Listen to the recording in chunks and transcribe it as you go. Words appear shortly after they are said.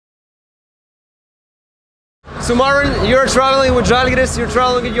So Marvin, you're traveling with Zalgiris, you're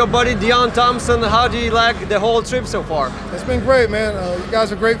traveling with your buddy Deon Thompson. How do you like the whole trip so far? It's been great, man. You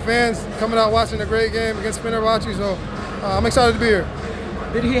guys are great fans, coming out watching a great game against Fenerbahce, so I'm excited to be here.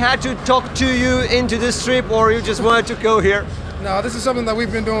 Did he have to talk to you into this trip, or you just wanted to go here? No, this is something that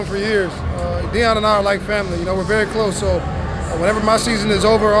we've been doing for years. Deon and I are like family, you know, we're very close, so whenever my season is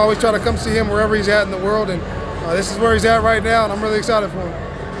over, I always try to come see him wherever he's at in the world, and this is where he's at right now, and I'm really excited for him.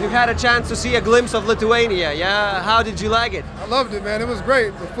 You had a chance to see a glimpse of Lithuania, yeah? How did you like it? I loved it, man. It was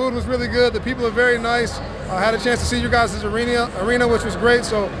great. The food was really good. The people are very nice. I had a chance to see you guys' arena, which was great,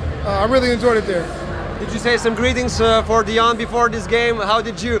 so I really enjoyed it there. Did you say some greetings for Deon before this game? How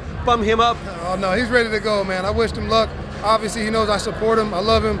did you pump him up? Oh, no, he's ready to go, man. I wished him luck. Obviously, he knows I support him. I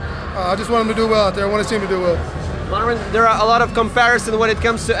love him. I just want him to do well out there. I want his team to do well. Marvin, there are a lot of comparisons when it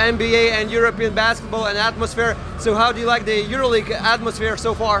comes to NBA and European basketball and atmosphere. So how do you like the EuroLeague atmosphere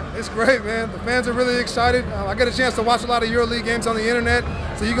so far? It's great, man. The fans are really excited. I get a chance to watch a lot of EuroLeague games on the internet,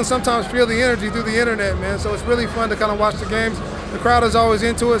 so you can sometimes feel the energy through the internet, man. So it's really fun to kind of watch the games. The crowd is always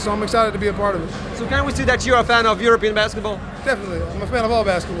into it, so I'm excited to be a part of it. So can we see that you're a fan of European basketball? Definitely. I'm a fan of all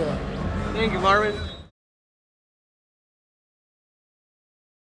basketball. Thank you, Marvin.